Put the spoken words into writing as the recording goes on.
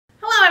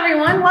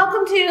everyone,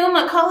 welcome to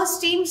McCullough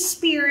STEAM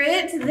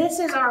Spirit. This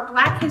is our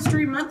Black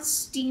History Month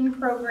STEAM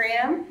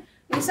program.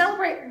 We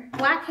celebrate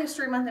Black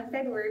History Month in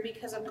February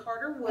because of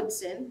Carter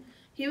Woodson.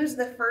 He was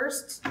the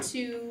first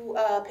to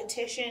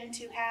petition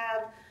to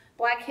have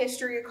Black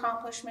history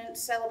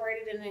accomplishments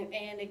celebrated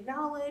and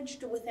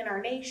acknowledged within our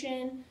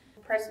nation.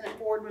 President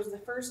Ford was the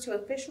first to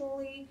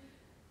officially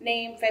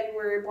name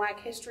February Black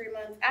History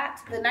Month at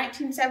the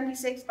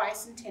 1976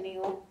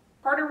 bicentennial.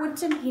 Carter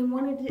Woodson, he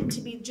wanted it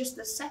to be just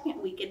the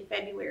second week in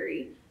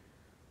February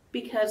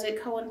because it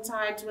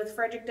coincides with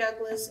Frederick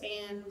Douglass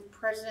and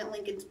President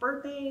Lincoln's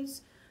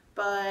birthdays,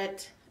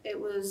 but it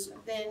was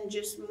then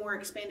just more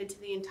expanded to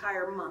the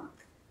entire month.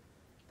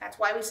 That's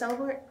why we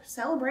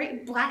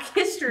celebrate Black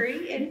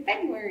history in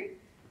February.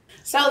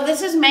 So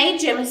this is Mae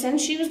Jemison.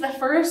 She was the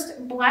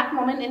first Black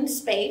woman in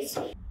space.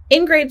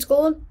 In grade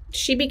school,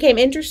 she became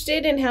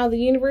interested in how the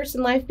universe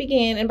and life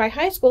began, and by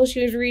high school,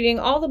 she was reading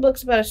all the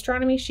books about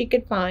astronomy she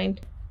could find.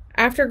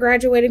 After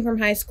graduating from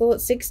high school at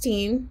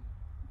 16,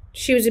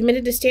 she was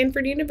admitted to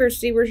Stanford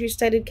University, where she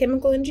studied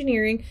chemical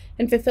engineering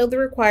and fulfilled the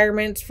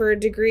requirements for a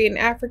degree in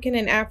African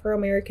and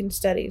Afro-American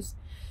studies.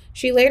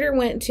 She later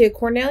went to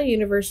Cornell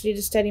University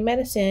to study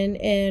medicine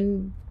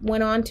and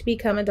went on to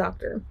become a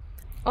doctor.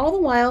 All the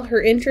while,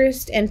 her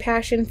interest and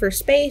passion for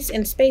space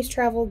and space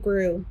travel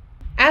grew.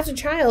 As a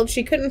child,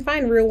 she couldn't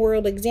find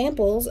real-world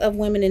examples of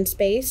women in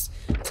space,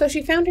 so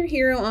she found her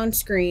hero on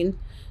screen.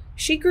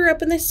 She grew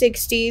up in the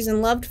 60s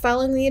and loved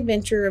following the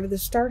adventure of the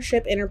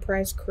Starship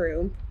Enterprise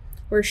crew,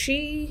 where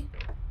she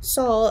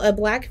saw a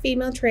Black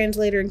female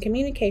translator and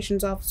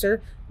communications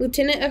officer,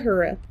 Lieutenant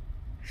Uhura.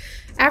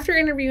 After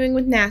interviewing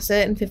with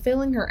NASA and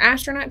fulfilling her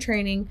astronaut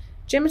training,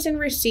 Jemison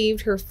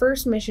received her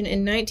first mission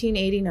in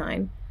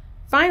 1989.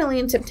 Finally,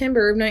 in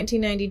September of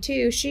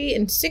 1992, she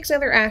and 6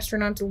 other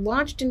astronauts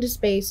launched into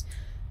space,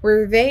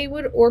 where they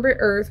would orbit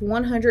Earth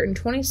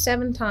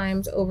 127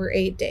 times over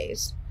 8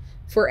 days.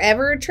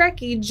 Forever a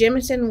Trekkie,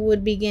 Jemison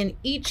would begin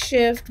each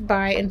shift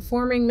by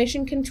informing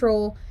mission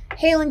control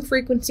hailing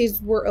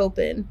frequencies were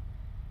open,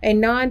 a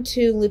nod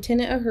to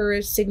Lieutenant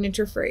Uhura's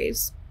signature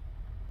phrase.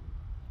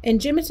 In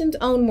Jemison's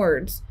own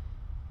words,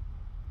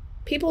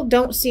 "People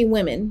don't see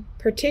women,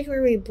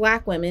 particularly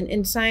Black women,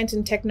 in science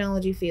and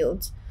technology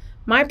fields.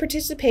 My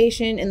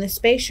participation in the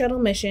Space Shuttle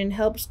mission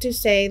helps to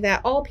say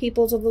that all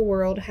peoples of the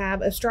world have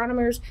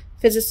astronomers,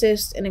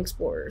 physicists, and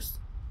explorers."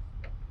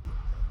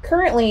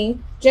 Currently,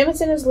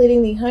 Jemison is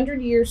leading the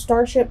 100-year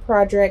Starship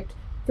project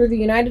through the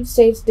United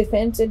States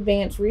Defense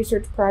Advanced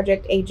Research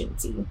Project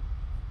Agency,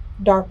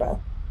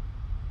 DARPA.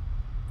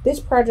 This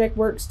project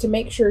works to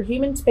make sure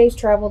human space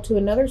travel to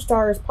another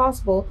star is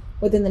possible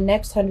within the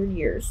next 100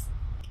 years.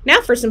 Now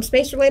for some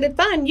space-related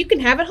fun you can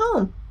have at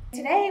home.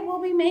 Today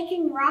we'll be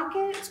making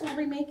rockets, we'll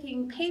be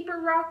making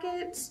paper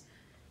rockets,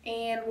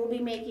 and we'll be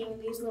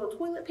making these little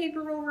toilet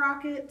paper roll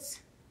rockets.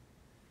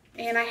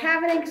 And I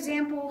have an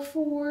example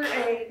for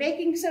a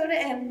baking soda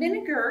and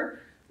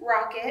vinegar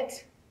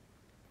rocket.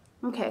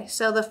 Okay,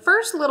 so the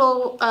first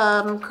little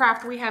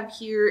craft we have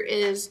here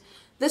is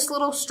this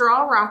little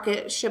straw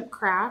rocket ship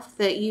craft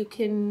that you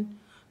can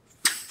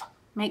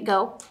make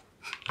go.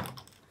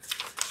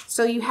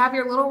 So you have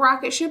your little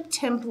rocket ship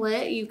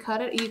template. You cut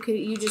it.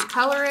 You just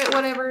color it,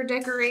 whatever,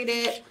 decorate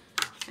it,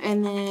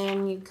 and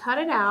then you cut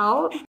it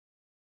out.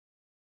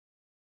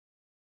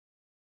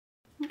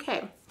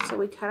 Okay, so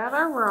we cut out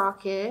our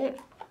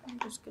rocket. I'm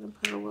just gonna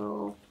put a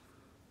little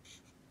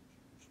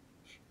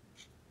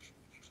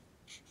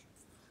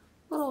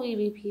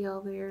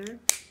EVPL there.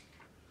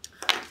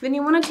 Then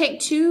you want to take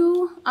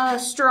 2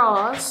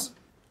 straws.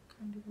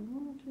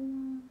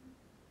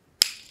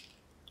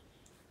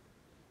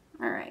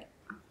 All right.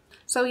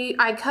 So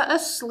I cut a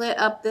slit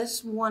up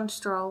this one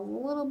straw a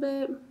little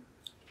bit,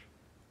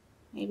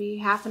 maybe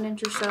 1/2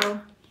 inch or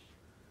so,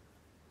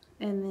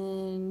 and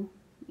then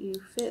you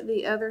fit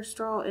the other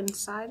straw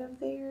inside of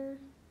there.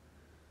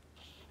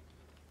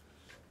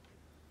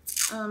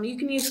 You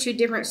can use 2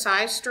 different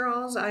size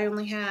straws. I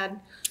only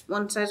had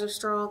 1 size of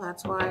straw,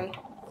 that's why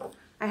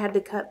I had to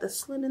cut the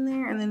slit in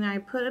there, and then I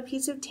put a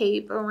piece of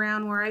tape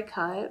around where I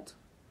cut.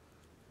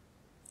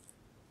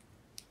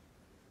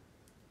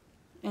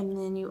 And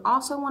then you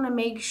also want to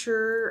make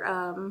sure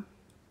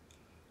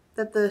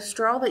that the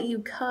straw that you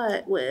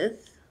cut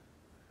with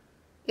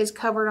is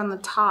covered on the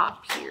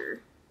top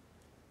here.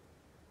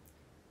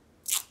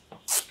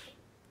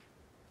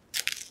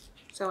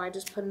 So I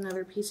just put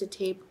another piece of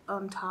tape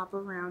on top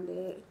around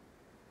it.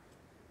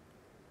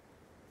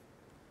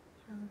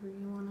 However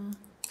you want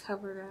to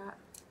cover that.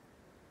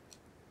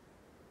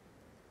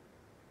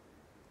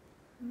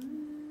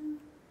 And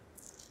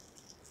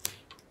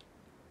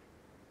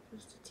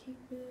just to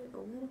tape it a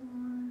little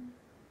more.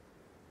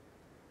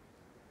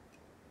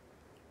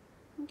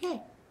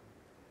 Okay.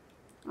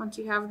 Once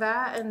you have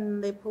that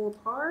and they pull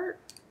apart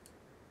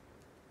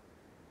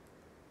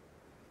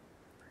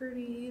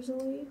pretty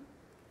easily.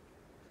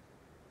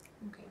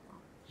 Okay.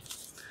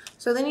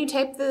 So then you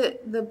tape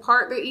the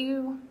part that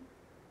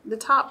the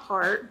top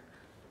part,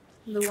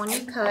 the one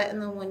you cut and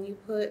the one you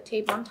put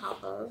tape on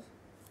top of.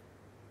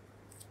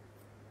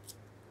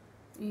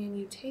 And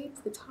you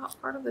tape the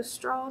top part of the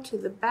straw to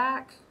the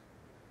back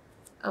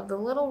of the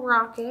little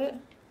rocket.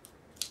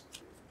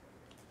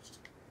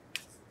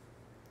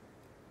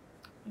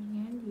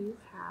 And you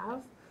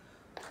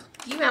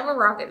have a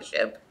rocket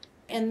ship.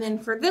 And then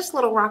for this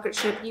little rocket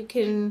ship, you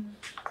can,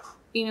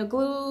 you know,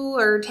 glue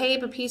or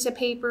tape a piece of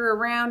paper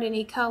around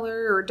any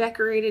color or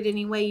decorate it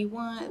any way you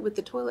want with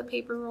the toilet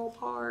paper roll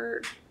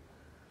part.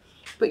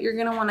 But you're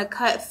gonna wanna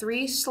cut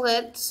 3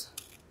 slits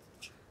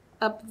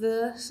up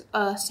the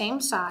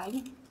same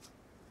side.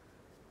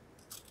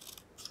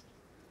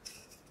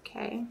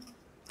 Okay,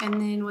 and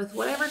then with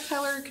whatever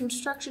color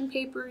construction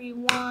paper you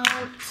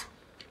want,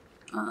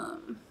 I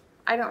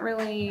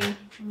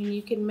mean,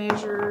 you can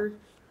measure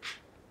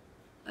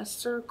a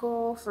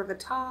circle for the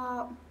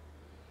top,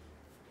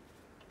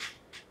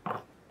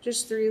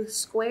 just 3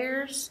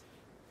 squares,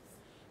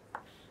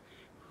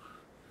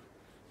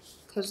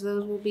 because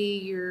those will be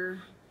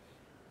your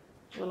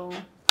little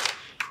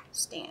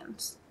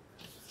stands.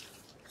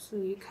 So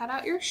you cut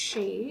out your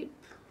shape.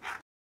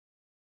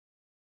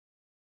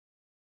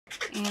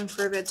 And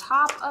for the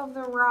top of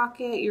the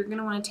rocket, you're going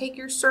to want to take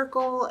your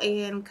circle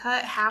and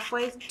cut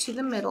halfway to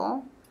the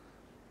middle.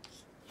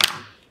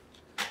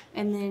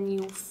 And then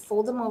you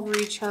fold them over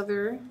each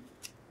other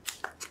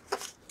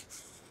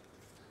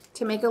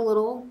to make a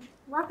little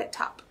rocket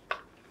top.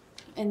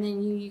 And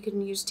then you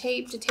can use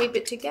tape to tape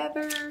it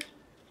together.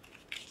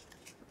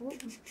 Ooh.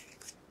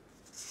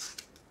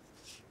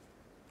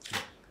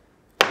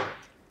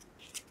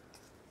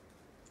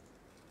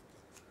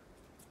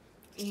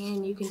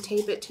 And you can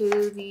tape it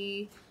to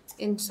the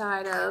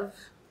inside of,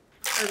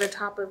 or the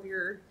top of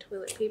your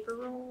toilet paper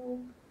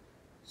roll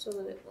so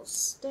that it will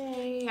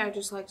stay. I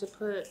just like to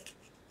put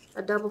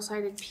a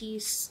double-sided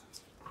piece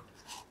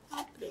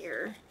up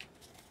there.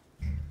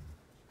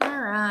 All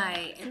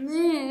right, and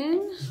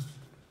then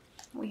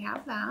we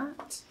have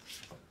that.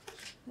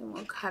 Then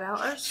we'll cut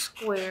out our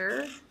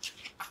square.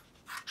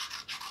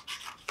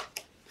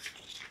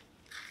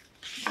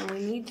 And we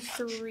need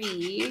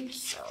 3,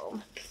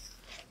 so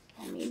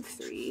I need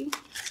 3.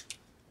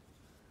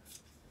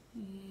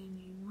 And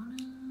you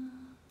wanna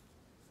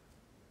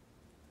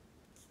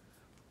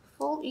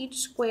fold each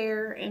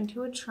square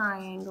into a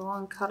triangle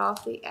and cut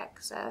off the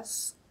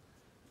excess.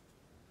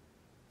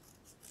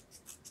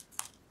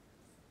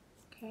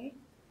 Okay.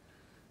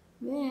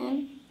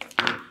 Then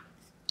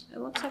it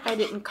looks like I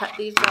didn't cut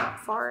these out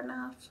far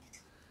enough.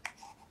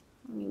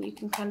 I mean, you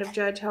can kind of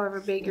judge however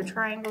big your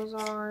triangles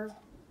are.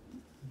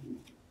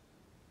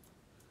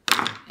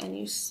 And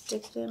you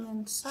stick them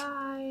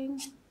inside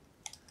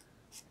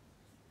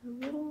a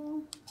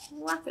little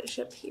rocket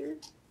ship here.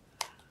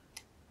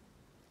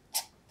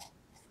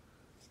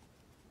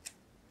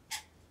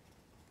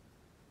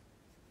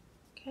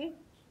 Okay,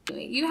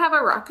 you have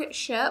a rocket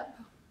ship,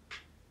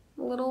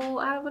 a little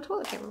out of a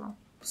toilet paper roll.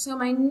 So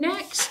my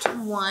next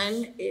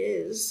one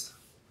is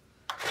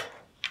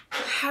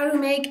how to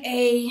make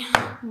a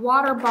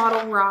water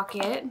bottle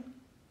rocket.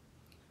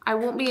 I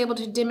won't be able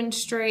to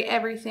demonstrate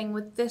everything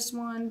with this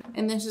one,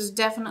 and this is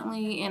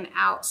definitely an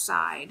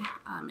outside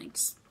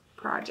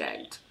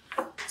project.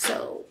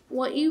 So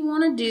what you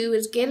want to do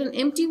is get an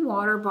empty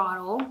water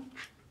bottle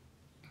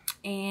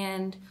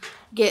and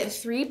get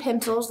 3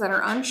 pencils that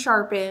are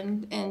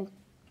unsharpened and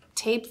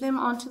tape them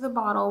onto the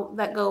bottle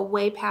that go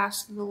way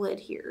past the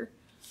lid here.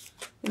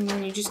 And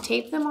then you just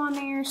tape them on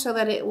there so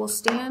that it will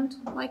stand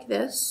like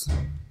this.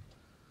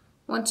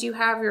 Once you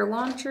have your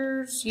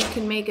launchers, you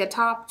can make a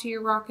top to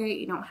your rocket.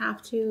 You don't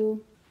have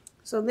to.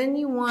 So then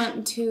you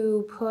want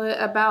to put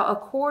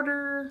about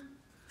 1/4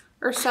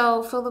 or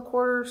so, fill the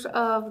quarters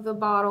of the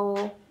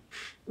bottle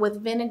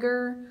with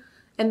vinegar,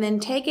 and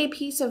then take a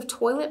piece of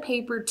toilet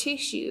paper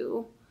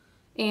tissue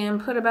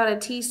and put about a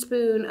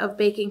teaspoon of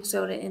baking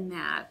soda in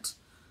that.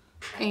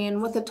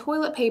 And what the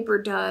toilet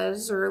paper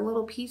does, or a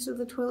little piece of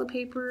the toilet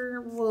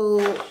paper,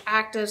 will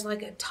act as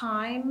like a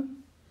timer,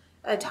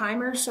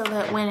 so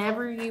that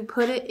whenever you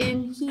put it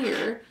in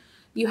here,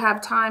 you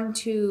have time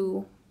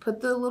to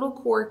put the little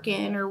cork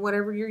in or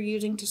whatever you're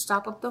using to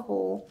stop up the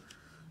hole.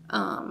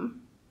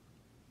 And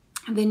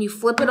then you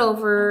flip it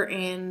over,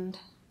 and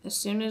as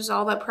soon as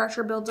all that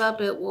pressure builds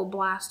up, it will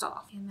blast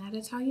off. And that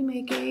is how you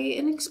make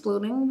an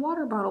exploding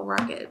water bottle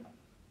rocket.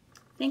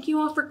 Thank you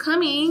all for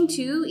coming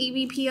to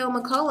EVPL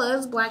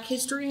McCullough's Black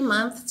History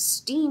Month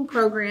STEAM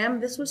program.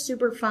 This was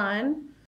super fun.